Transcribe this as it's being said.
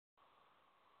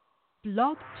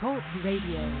Blog Talk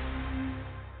Radio.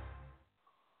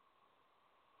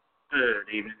 Good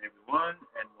evening, everyone,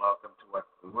 and welcome to What's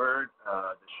the Word,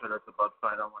 the show that's about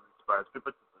finding out what inspires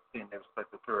people to sustain their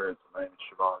respective careers. My name is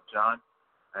Cheval John,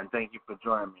 and thank you for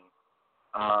joining me.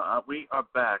 We are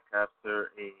back after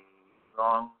a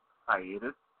long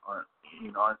hiatus,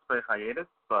 uninspired hiatus,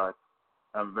 but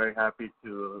I'm very happy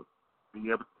to be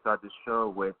able to start the show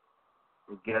with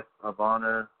the guest of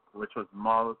honor, which was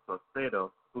Marlo Saucedo,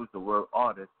 who's the world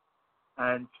artist.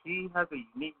 And she has a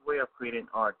unique way of creating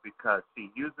art because she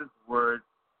uses words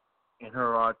in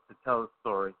her art to tell a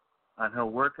story. And her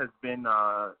work has been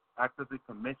actively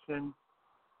commissioned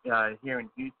here in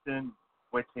Houston,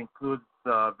 which includes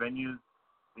venues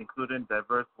including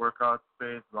Diverse Workout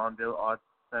Space, Lawndale Arts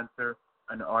Center,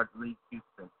 and Art League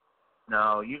Houston.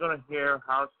 Now, you're going to hear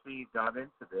how she got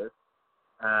into this.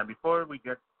 And before we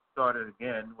get started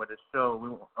again with the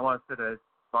show, I want to say that it's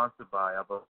sponsored by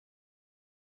about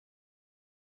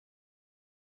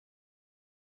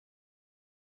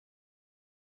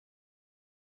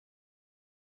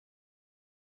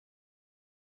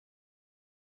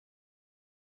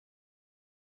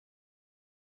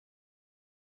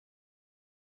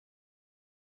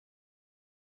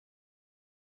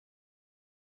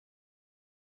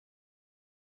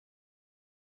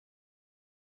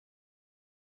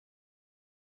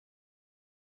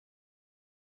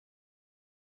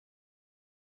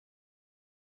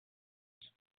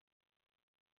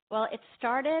Well, it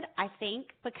started, I think,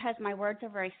 because my words are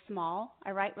very small.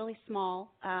 I write really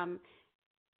small,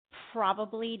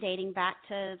 probably dating back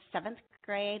to 7th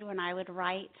grade when I would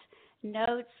write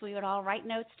notes. We would all write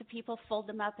notes to people, fold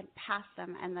them up, and pass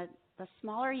them. And the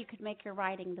smaller you could make your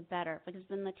writing, the better, because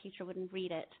then the teacher wouldn't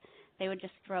read it. They would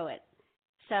just throw it.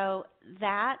 So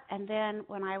that, and then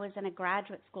when I was in a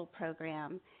graduate school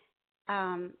program,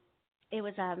 it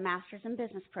was a master's in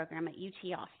business program at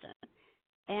UT Austin.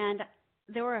 And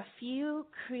there were a few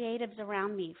creatives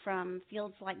around me from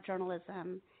fields like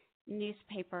journalism,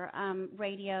 newspaper,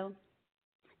 radio,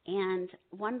 and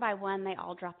one by one they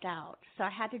all dropped out. So I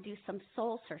had to do some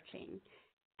soul searching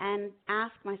and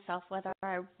ask myself whether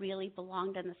I really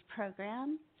belonged in this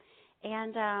program.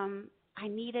 And I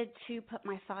needed to put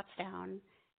my thoughts down,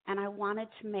 and I wanted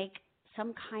to make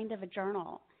some kind of a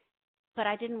journal, but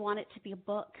I didn't want it to be a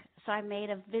book, so I made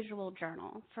a visual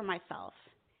journal for myself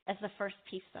as the first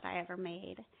piece that I ever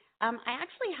made. I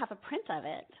actually have a print of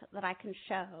it that I can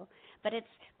show, but it's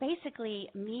basically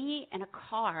me in a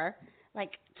car,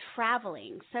 like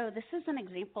traveling. So this is an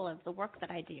example of the work that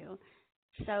I do.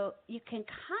 So you can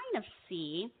kind of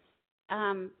see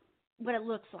what it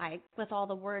looks like with all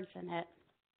the words in it.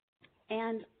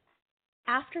 And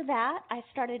after that, I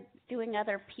started doing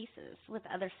other pieces with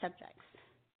other subjects.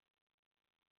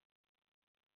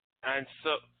 And so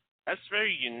that's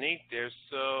very unique there.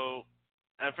 So,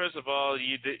 and first of all,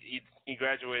 you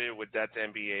graduated with that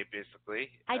MBA basically.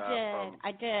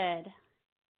 I did.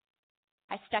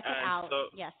 I stuck it out. So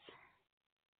yes.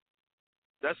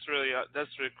 That's really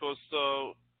cool.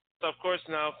 So of course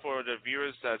now for the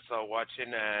viewers that's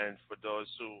watching and for those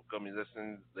who come and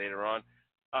listen later on,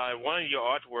 one of your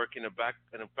artwork in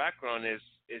the background is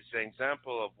an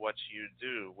example of what you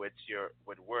do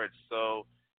with words. So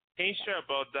can you share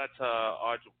about that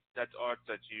art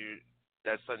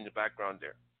that's in the background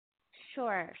there?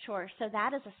 Sure. So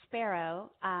that is a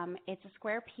sparrow. It's a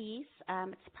square piece.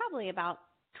 It's probably about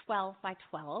 12 by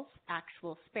 12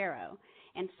 actual sparrow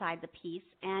inside the piece.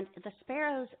 And the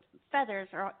sparrow's feathers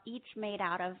are each made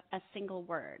out of a single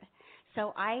word.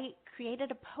 So I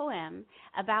created a poem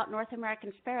about North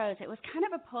American sparrows. It was kind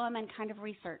of a poem and kind of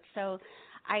research. So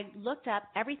I looked up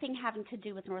everything having to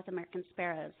do with North American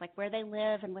sparrows, like where they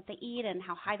live and what they eat and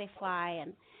how high they fly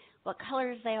and what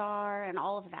colors they are and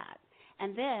all of that.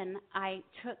 And then I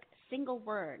took single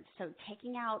words, so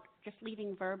taking out, just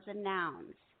leaving verbs and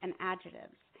nouns and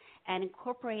adjectives, and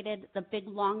incorporated the big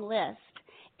long list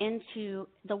into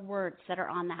the words that are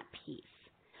on that piece.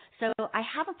 So I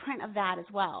have a print of that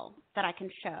as well that I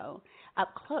can show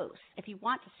up close if you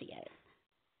want to see it.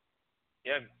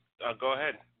 Yeah, go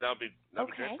ahead. That'll be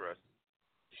great for us.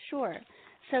 Sure.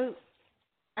 So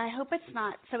I hope it's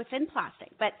not, so it's in plastic,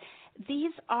 but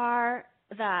these are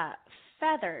the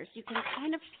feathers. You can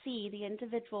kind of see the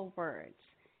individual words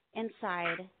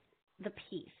inside the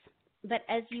piece. But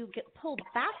as you get pulled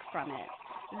back from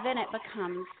it, then it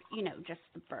becomes, just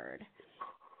the bird.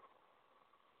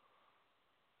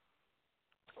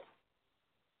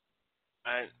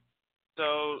 And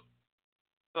so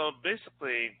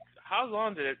basically, how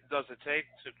long does it take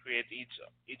to create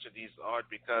each of these art?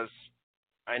 Because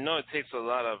I know it takes a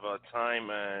lot of time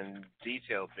and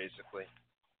detail, basically.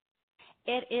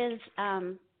 It is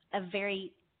a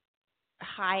very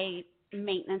high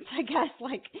maintenance, I guess,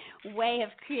 like way of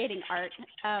creating art.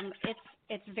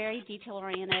 It's very detail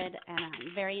oriented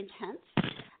and very intense.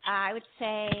 I would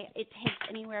say it takes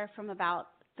anywhere from about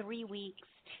 3 weeks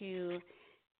to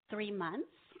 3 months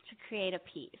to create a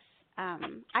piece. I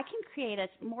can create a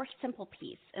more simple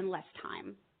piece in less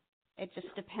time. It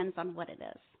just depends on what it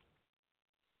is.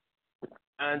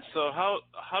 And so how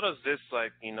does this I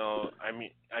mean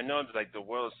I know that like the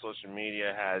world of social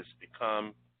media has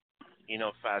become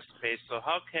fast paced. So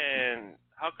how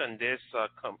can this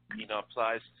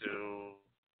applies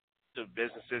to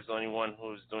businesses, anyone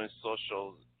who's doing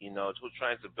social, who's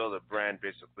trying to build a brand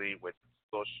basically with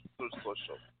social through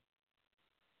social.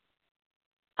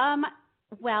 Um,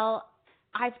 well,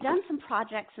 I've done some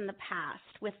projects in the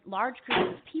past with large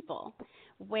groups of people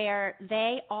where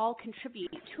they all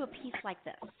contribute to a piece like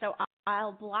this. So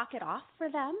I'll block it off for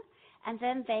them, and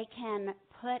then they can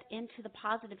put into the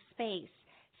positive space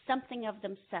something of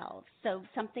themselves. So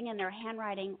something in their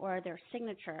handwriting or their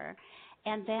signature,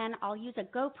 and then I'll use a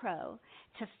GoPro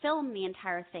to film the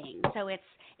entire thing. So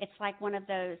it's like one of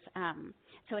those.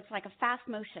 So it's like a fast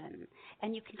motion,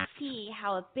 and you can see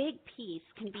how a big piece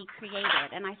can be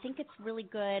created. And I think it's really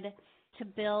good to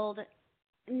build,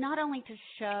 not only to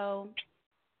show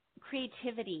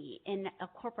creativity in a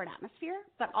corporate atmosphere,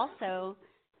 but also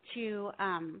to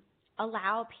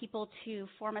allow people to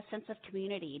form a sense of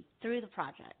community through the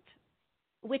project,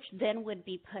 which then would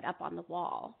be put up on the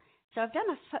wall. So I've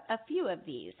done a few of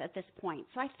these at this point.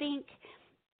 So I think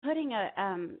putting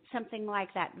something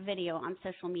like that video on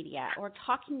social media, or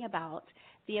talking about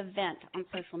the event on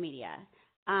social media,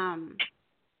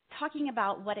 talking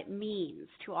about what it means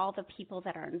to all the people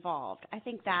that are involved, I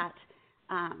think that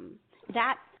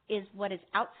that is what is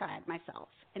outside myself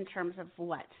in terms of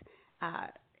what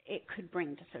it could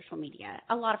bring to social media.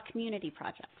 A lot of community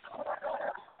projects.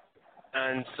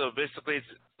 And so basically,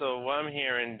 so what I'm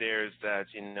hearing there is that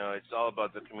it's all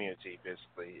about the community.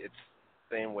 Basically, it's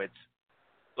same with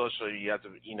social. You have to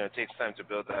it takes time to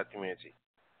build that community.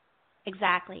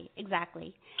 Exactly.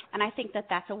 And I think that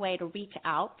that's a way to reach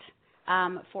out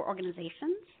for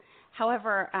organizations.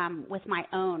 However, with my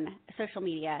own social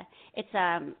media, it's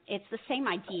the same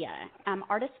idea.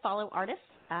 Artists follow artists.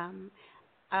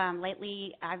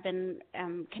 Lately, I've been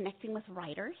connecting with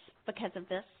writers because of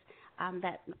this,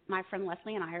 that my friend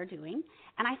Leslie and I are doing.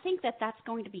 And I think that that's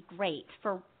going to be great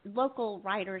for local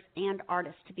writers and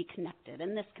artists to be connected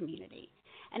in this community.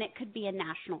 And it could be a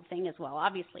national thing as well.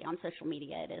 Obviously, on social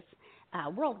media, it is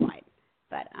worldwide.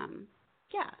 But,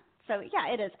 yeah. So,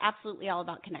 yeah, it is absolutely all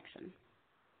about connection.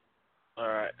 All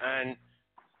right, and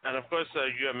of course,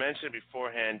 you had mentioned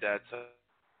beforehand that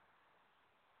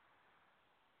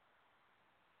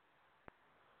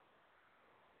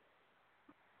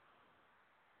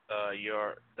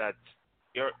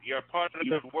you're part of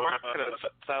the work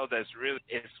style that's really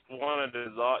is one of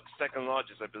the second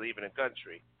largest, I believe, in the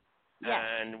country. Yes.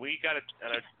 And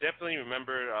and I definitely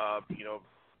remember,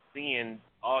 seeing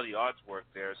all the artwork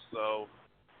there. So,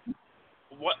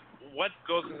 what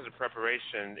goes into the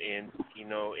preparation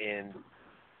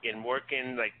in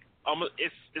working like almost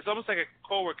it's almost like a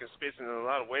co-working space in a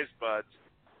lot of ways, but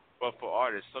for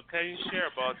artists. So, can you share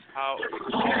about how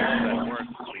all that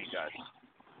works for you guys?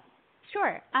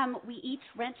 Sure. We each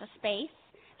rent a space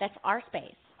that's our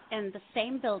space in the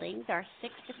same building. There are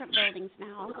 6 different buildings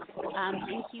now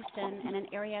in Houston in an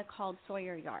area called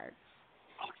Sawyer Yards.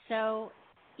 So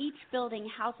each building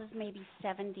houses maybe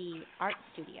 70 art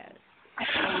studios,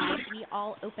 and we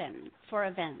all open for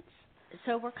events.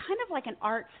 So we're kind of like an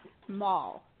art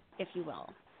mall, if you will,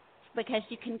 because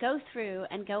you can go through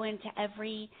and go into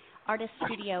every artist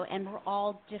studio, and we're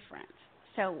all different.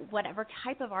 So whatever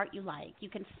type of art you like, you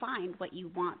can find what you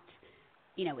want,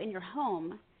 in your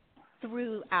home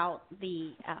throughout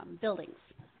the buildings.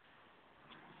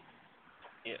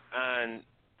 Yeah, and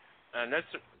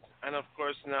of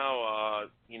course now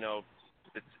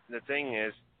the thing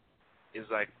is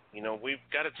like we've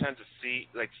got a chance to see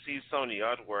some of the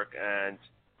artwork, and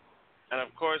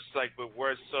of course like with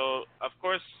words. So of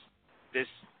course this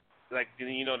the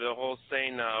whole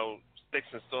saying now, sticks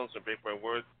and stones may break my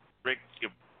words,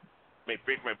 may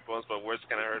break my bones, but words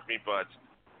cannot hurt me. But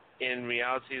in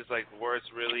reality, it's like words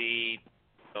really,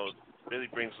 really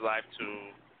brings life to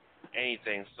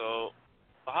anything. So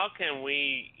how can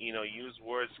we, use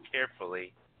words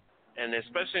carefully, and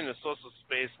especially in the social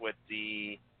space with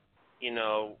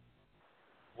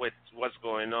with what's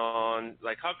going on?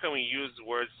 Like, how can we use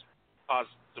words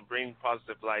to bring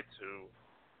positive light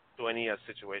to any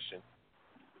situation?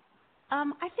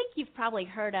 I think you've probably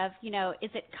heard of,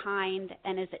 is it kind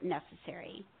and is it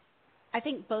necessary? I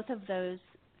think both of those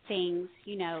things,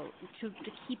 to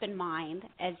keep in mind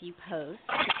as you post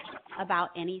about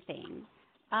anything.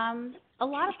 A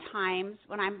lot of times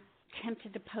when I'm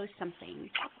tempted to post something,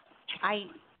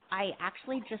 I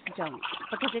actually just don't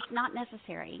because it's not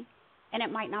necessary and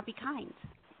it might not be kind.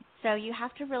 So you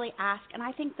have to really ask, and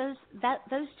I think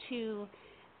those two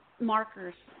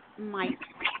markers might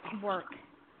work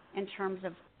in terms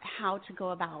of how to go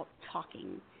about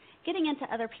talking, getting into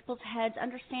other people's heads,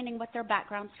 understanding what their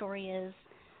background story is,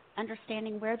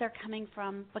 understanding where they're coming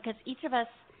from, because each of us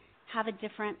have a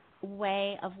different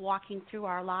way of walking through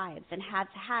our lives and have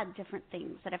had different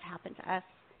things that have happened to us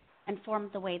and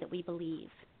formed the way that we believe.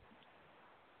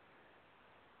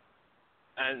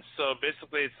 And so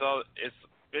basically, it's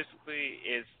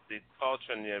the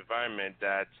culture and the environment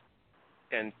that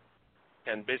can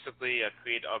basically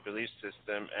create our belief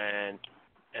system and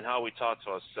how we talk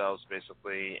to ourselves,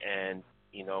 basically, and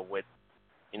with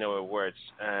words,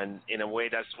 and in a way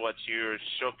that's what you're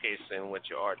showcasing with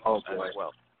your art as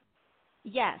well.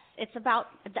 Yes, it's about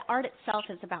the art itself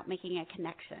is about making a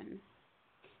connection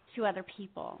to other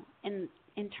people in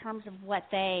terms of what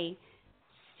they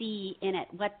see in it,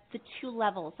 what the two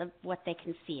levels of what they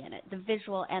can see in it, the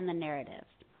visual and the narrative.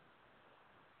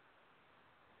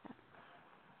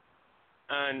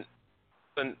 And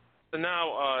so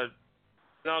now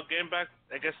getting back,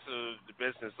 I guess, to the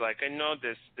business. Like I know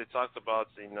they talked about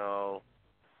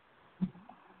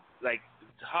like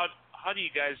how do you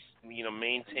guys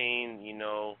maintain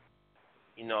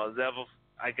level,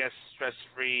 I guess,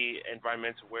 stress-free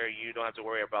environment where you don't have to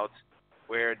worry about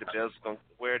where the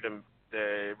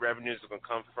the revenues are going to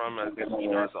come from, I guess,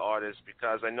 as an artist,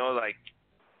 because I know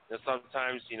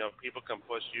sometimes people can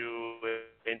push you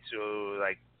into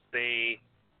say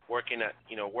working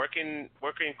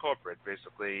in corporate,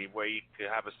 basically, where you could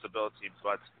have a stability.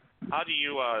 But how do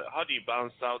you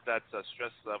balance out that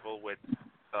stress level with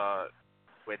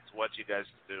what you guys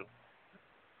do?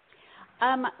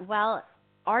 Well,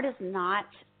 art is not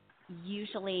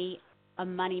usually a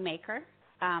money maker,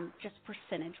 just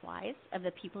percentage-wise of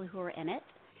the people who are in it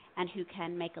and who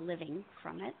can make a living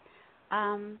from it.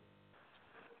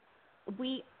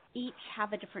 We each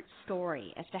have a different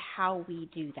story as to how we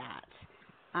do that.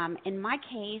 In my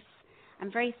case,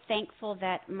 I'm very thankful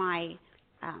that my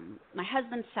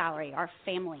husband's salary, our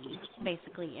family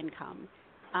basically income,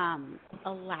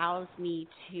 allows me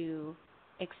to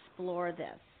explore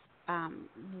this.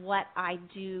 What I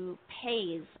do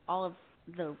pays all of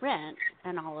the rent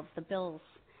and all of the bills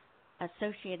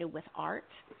associated with art,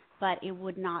 but it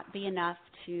would not be enough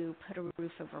to put a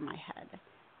roof over my head.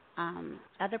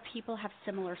 Other people have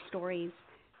similar stories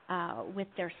with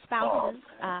their spouses.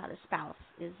 The spouse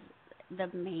is the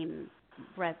main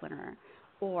breadwinner,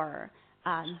 or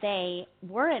they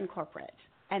were in corporate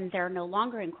and they're no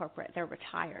longer in corporate, they're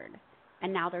retired,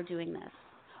 and now they're doing this.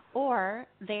 Or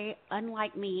they,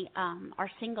 unlike me, are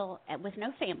single with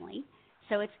no family,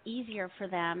 so it's easier for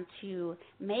them to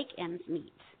make ends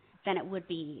meet than it would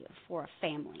be for a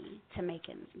family to make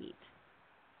ends meet.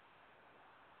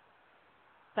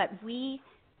 But we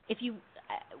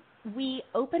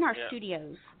open our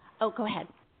studios. Oh, go ahead.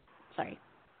 Sorry.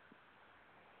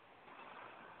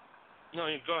 No,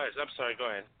 you go ahead. I'm sorry. Go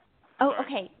ahead. Oh,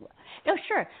 okay. No,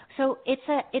 sure. So it's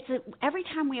a every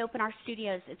time we open our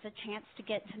studios, it's a chance to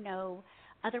get to know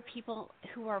other people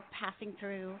who are passing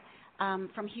through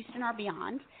from Houston or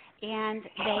beyond, and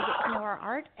they get to know our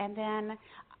art. And then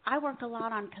I work a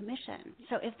lot on commission.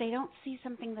 So if they don't see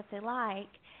something that they like,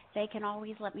 they can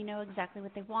always let me know exactly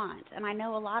what they want. And I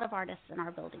know a lot of artists in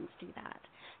our buildings do that.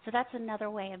 So that's another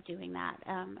way of doing that,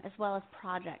 as well as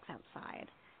projects outside.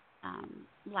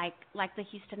 Like the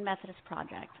Houston Methodist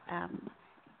project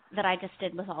that I just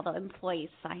did with all the employees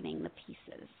signing the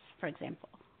pieces, for example.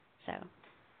 So,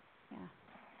 yeah.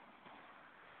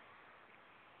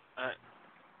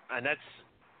 And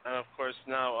of course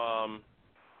now,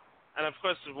 and of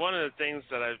course one of the things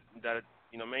that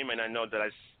many might not know that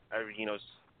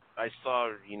I saw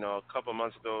a couple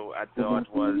months ago at the art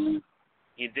was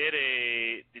he did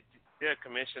a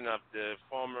commission of the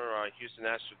former Houston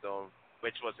Astrodome,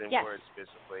 which was in words,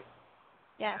 basically.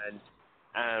 Yeah.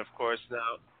 And of course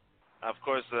now, the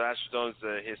Astrodome is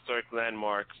a historic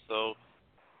landmark. So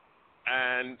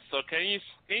can you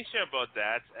share about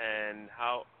that and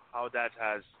how that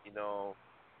has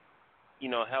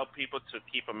helped people to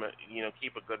keep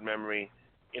a good memory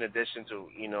in addition to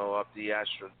of the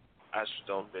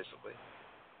Astrodome, basically?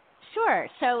 Sure.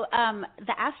 So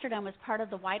the Astrodome was part of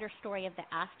the wider story of the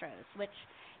Astros, which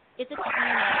is a team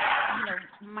that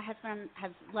my husband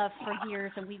has loved for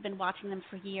years, and we've been watching them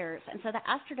for years. And so the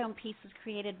Astrodome piece was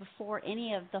created before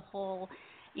any of the whole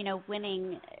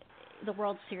winning the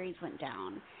World Series went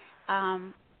down.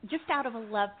 Just out of a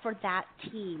love for that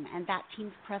team and that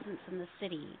team's presence in the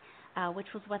city,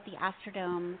 which was what the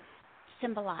Astrodome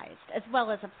symbolized, as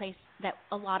well as a place that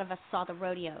a lot of us saw the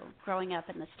rodeo growing up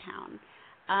in this town.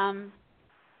 I'm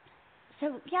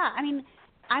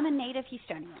a native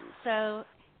Houstonian, so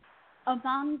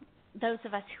among those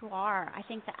of us who are, I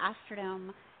think the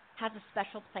Astrodome has a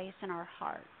special place in our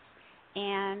hearts.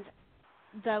 And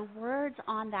the words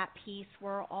on that piece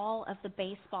were all of the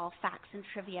baseball facts and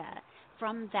trivia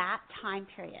from that time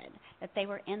period that they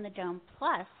were in the dome,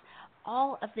 plus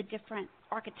all of the different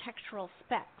architectural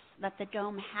specs that the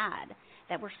dome had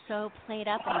that were so played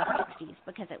up in the 60s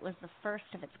because it was the first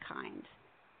of its kind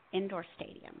indoor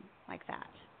stadium like that.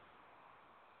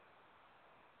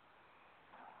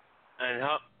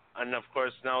 And of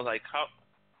course now, like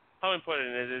how important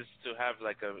it is to have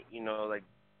like a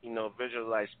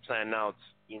visualize, plan out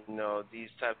these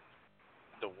types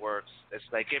of works. It's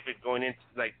like if it going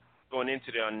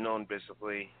into the unknown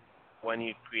basically when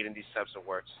you're creating these types of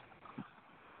works.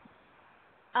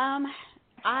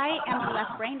 I am a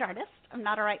left-brained artist. I'm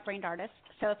not a right-brained artist.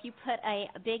 So if you put a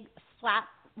big flat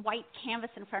white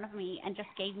canvas in front of me and just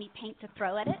gave me paint to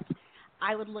throw at it,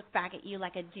 I would look back at you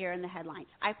like a deer in the headlights.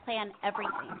 I plan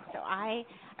everything. So I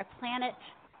plan it.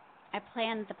 I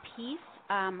plan the piece.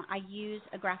 I use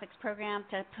a graphics program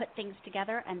to put things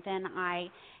together, and then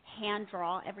I hand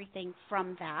draw everything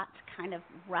from that kind of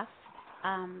rough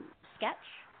sketch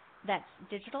that's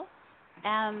digital.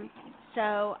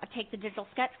 So I take the digital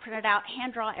sketch, print it out,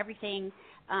 hand draw everything,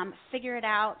 figure it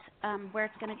out where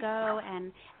it's going to go,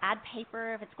 and add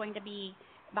paper if it's going to be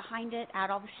behind it, add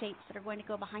all the shapes that are going to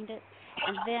go behind it.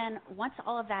 And then once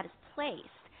all of that is placed,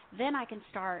 then I can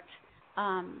start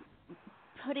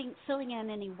filling in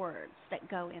any words that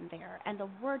go in there. And the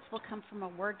words will come from a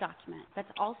Word document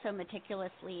that's also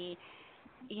meticulously,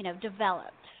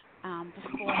 developed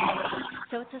before.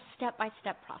 So it's a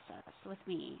step-by-step process with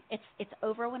me. It's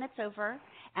over when it's over,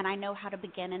 and I know how to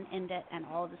begin and end it and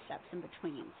all of the steps in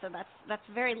between. So that's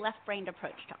a very left-brained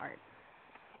approach to art.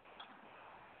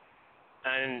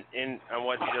 And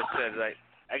what you just said, like,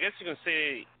 I guess you can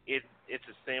say it's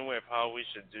the same way of how we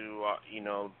should do,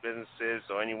 businesses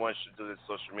or anyone should do this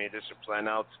social media. They should plan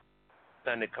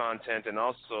the content and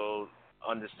also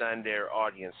understand their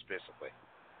audience, basically.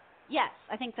 Yes,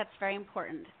 I think that's very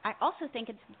important. I also think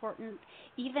it's important,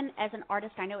 even as an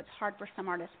artist, I know it's hard for some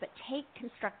artists, but take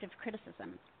constructive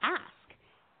criticism. Ask.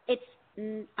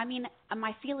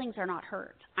 My feelings are not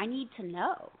hurt. I need to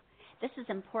know. This is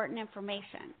important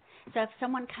information. So if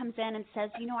someone comes in and says,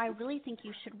 I really think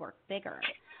you should work bigger,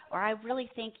 or I really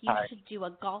think you should do a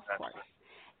golf course.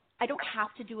 I don't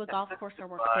have to do a golf course or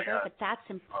work bigger, but that's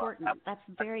important. That's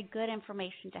very good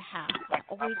information to have. I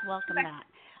always welcome that.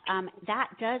 That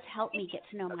does help me get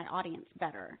to know my audience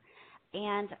better.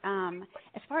 And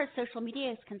as far as social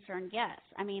media is concerned, yes.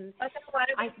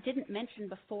 I didn't mention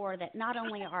before that not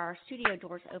only are our studio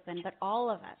doors open, but all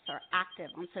of us are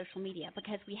active on social media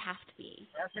because we have to be.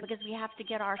 Because we have to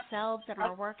get ourselves and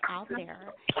our work out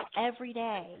there every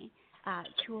day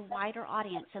to a wider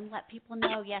audience and let people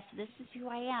know, yes, this is who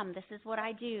I am. This is what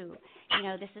I do.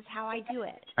 This is how I do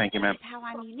it. Thank you, ma'am. This is how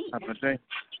I'm unique. Have a good day.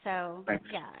 So, Thanks.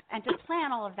 yeah. And to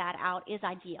plan all of that out is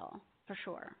ideal, for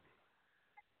sure.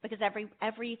 Because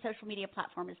every social media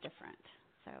platform is different.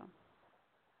 So.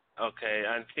 Okay,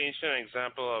 and can you share an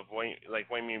example of what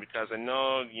you mean? Because I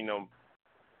know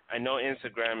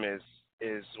Instagram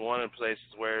is one of the places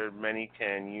where many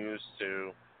can use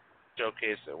to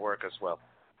showcase their work as well.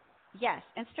 Yes,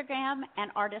 Instagram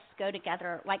and artists go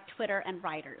together like Twitter and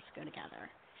writers go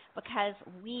together, because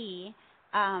we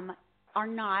are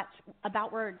not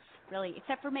about words really,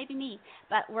 except for maybe me,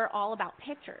 but we're all about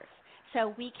pictures.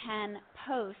 So we can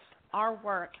post our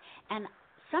work, and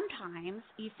sometimes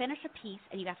you finish a piece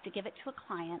and you have to give it to a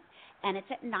client, and it's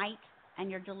at night and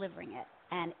you're delivering it,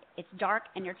 and it's dark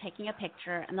and you're taking a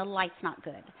picture and the light's not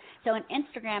good. So in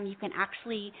Instagram you can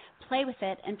actually play with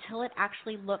it until it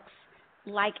actually looks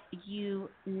like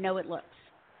it looks,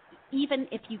 even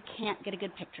if you can't get a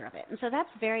good picture of it. And so that's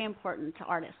very important to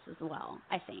artists as well,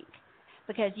 I think,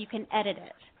 because you can edit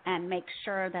it and make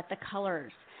sure that the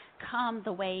colors come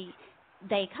the way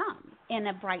they come in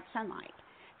a bright sunlight.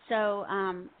 So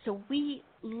we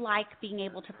like being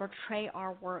able to portray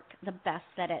our work the best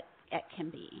that it can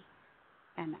be.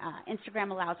 And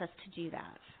Instagram allows us to do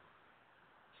that.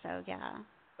 So, yeah.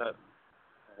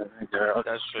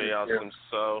 That's really awesome.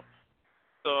 So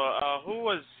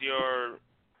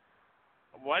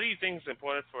why do you think it's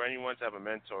important for anyone to have a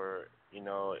mentor,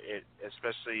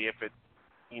 especially if it,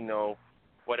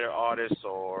 whether artists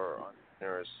or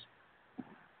entrepreneurs?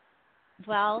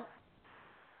 Well,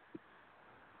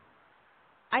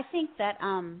 I think that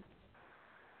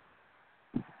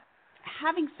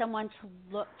having someone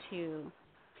to look to,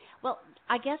 well,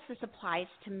 I guess this applies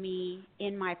to me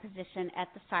in my position at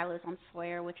the Silos on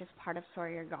Sawyer, which is part of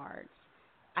Sawyer Yards.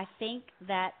 I think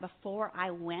that before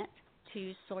I went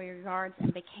to Sawyer Yards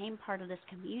and became part of this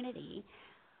community,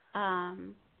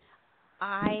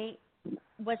 I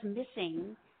was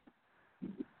missing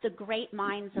the great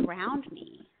minds around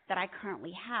me that I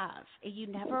currently have. You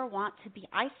never want to be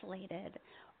isolated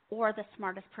or the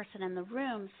smartest person in the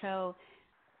room, so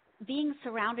being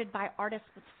surrounded by artists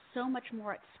with so much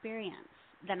more experience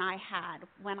than I had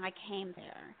when I came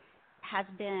there has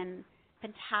been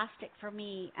fantastic for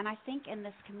me. And I think in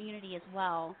this community as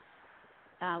well,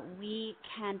 we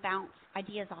can bounce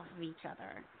ideas off of each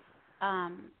other.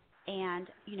 And,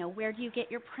 you know, where do you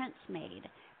get your prints made?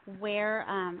 Where,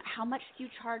 how much do you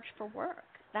charge for work?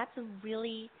 That's a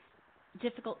really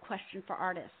difficult question for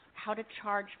artists, how to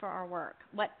charge for our work,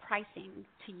 what pricing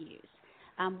to use.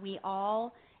 We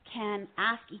all can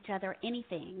ask each other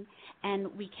anything,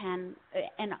 and we can,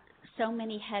 and so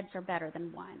many heads are better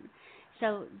than one.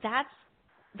 So that's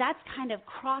kind of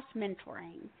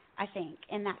cross-mentoring, I think,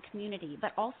 in that community.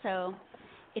 But also,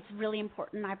 it's really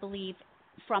important, I believe,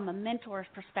 from a mentor's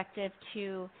perspective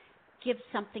to give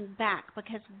something back,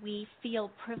 because we feel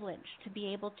privileged to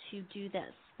be able to do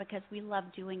this because we love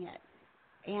doing it.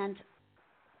 And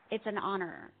it's an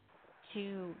honor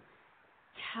to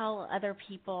tell other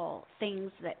people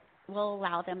things that will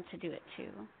allow them to do it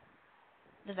too.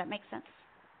 Does that make sense?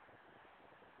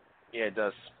 Yeah, it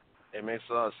does. It makes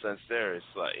a lot of sense there. It's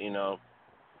like, you know,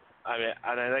 I mean,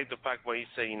 and I like the fact where you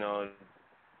say, you know,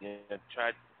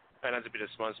 try not to be the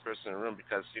smartest person in the room,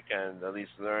 because you can at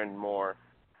least learn more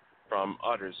from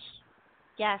others.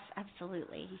 Yes,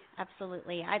 absolutely,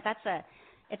 absolutely.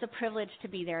 It's a privilege to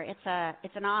be there. It's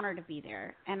an honor to be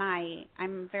there, and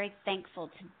I'm very thankful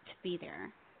to be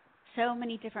there. So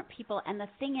many different people, and the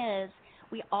thing is,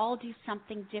 we all do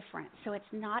something different. So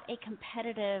it's not a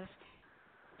competitive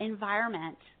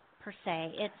environment per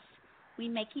se. It's we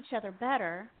make each other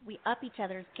better, we up each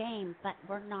other's game, but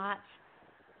we're not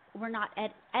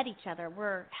at each other.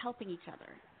 We're helping each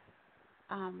other.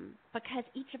 Because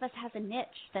each of us has a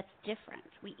niche that's different.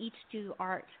 We each do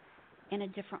art in a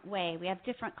different way. We have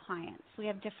different clients. We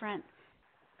have different,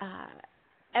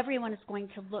 everyone is going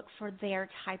to look for their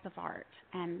type of art.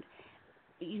 And,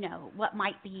 you know, what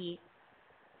might be,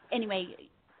 anyway,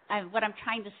 what I'm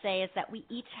trying to say is that we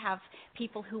each have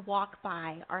people who walk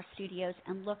by our studios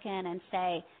and look in and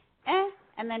say,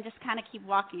 and then just kind of keep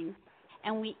walking.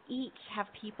 And we each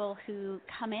have people who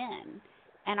come in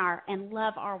and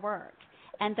love our work.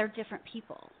 And they're different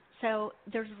people. So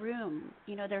there's room,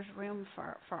 you know, there's room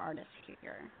for artists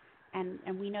here.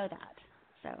 And we know that.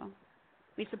 So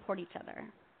we support each other.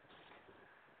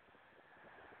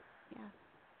 Yeah.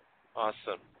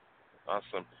 Awesome.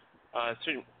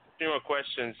 Three more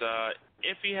questions.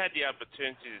 If you had the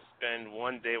opportunity to spend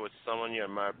one day with someone you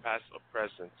admire, past or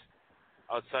present,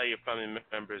 outside your family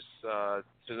members, to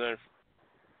learn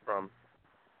from?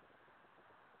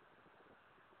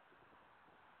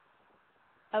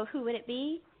 Oh, who would it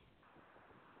be?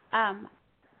 I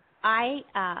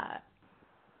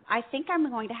think I'm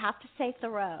going to have to say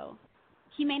Thoreau.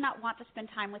 He may not want to spend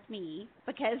time with me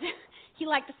because he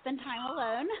liked to spend time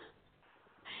alone.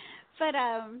 But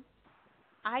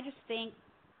I just think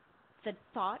the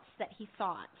thoughts that he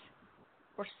thought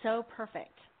were so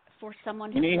perfect for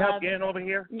someone who loves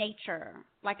nature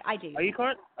like I do. Are you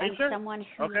sure? And someone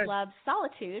who loves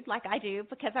solitude like I do,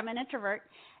 because I'm an introvert.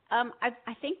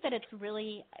 I think that it's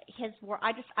really his work.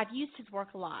 I've used his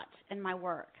work a lot in my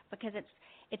work because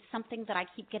it's something that I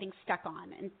keep getting stuck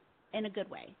on, and in a good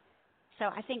way. So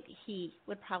I think he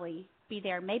would probably be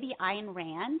there. Maybe Ayn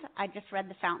Rand. I just read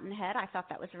The Fountainhead. I thought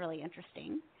that was really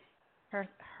interesting.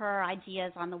 Her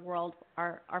ideas on the world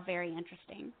are very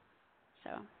interesting. So,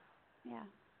 yeah.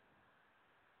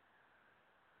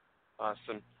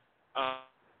 Awesome.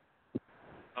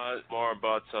 More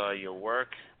about your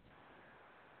work.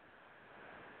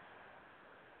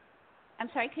 I'm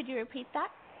sorry, could you repeat that?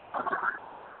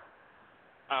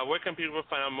 Where can people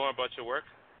find out more about your work?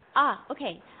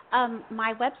 Okay.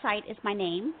 My website is my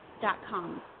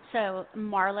name.com. So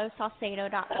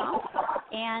marlosaucedo.com.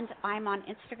 And I'm on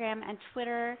Instagram and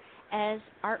Twitter as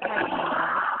Art by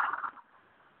Marlo.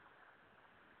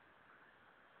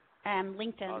 And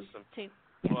LinkedIn, too.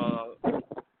 Yeah. Well,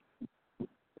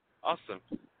 awesome.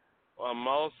 Well,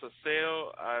 Marlo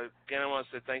Saucedo, again, I want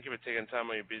to say thank you for taking time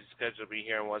on your busy schedule to be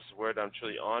here and What's the Word. I'm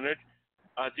truly honored.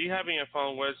 Do you have any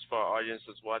final words for our audience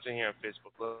that's watching here on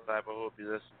Facebook Live, or who will be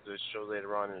listening to this show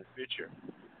later on in the future?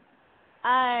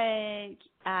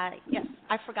 Yes,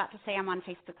 I forgot to say I'm on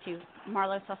Facebook too,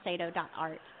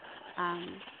 marlosaucedo.art.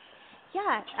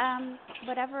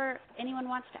 Whatever anyone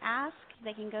wants to ask,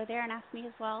 they can go there and ask me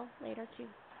as well later too.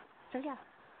 So yeah.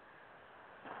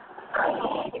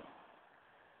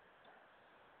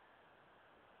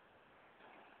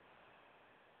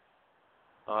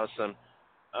 Awesome.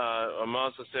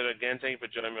 Marlo Saucedo, again, thank you for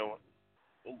joining me.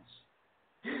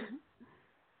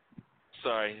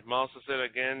 Sorry, Marlo Saucedo,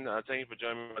 again, thank you for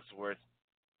joining me. What's the word?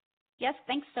 Yes,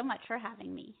 thanks so much for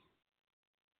having me.